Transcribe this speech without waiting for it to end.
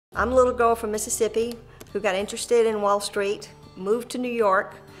I'm a little girl from Mississippi who got interested in Wall Street, moved to New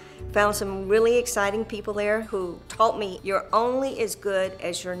York, found some really exciting people there who taught me you're only as good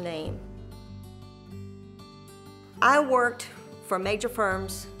as your name. I worked for major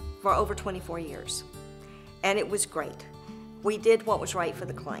firms for over 24 years, and it was great. We did what was right for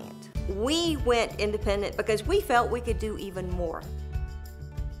the client. We went independent because we felt we could do even more.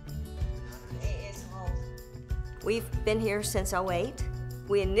 We've been here since '08.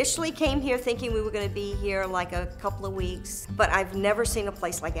 We initially came here thinking we were going to be here like a couple of weeks, but I've never seen a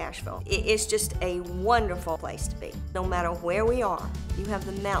place like Asheville. It's just a wonderful place to be. No matter where we are, you have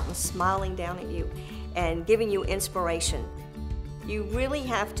the mountains smiling down at you and giving you inspiration. You really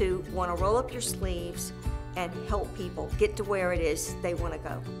have to want to roll up your sleeves and help people get to where it is they want to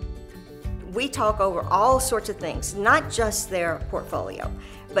go. We talk over all sorts of things, not just their portfolio,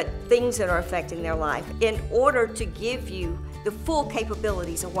 but things that are affecting their life in order to give you the full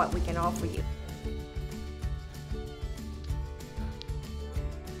capabilities of what we can offer you.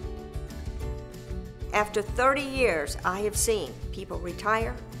 After 30 years, I have seen people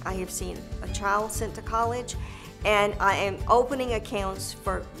retire, I have seen a child sent to college, and I am opening accounts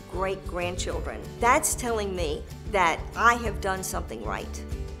for great-grandchildren. That's telling me that I have done something right.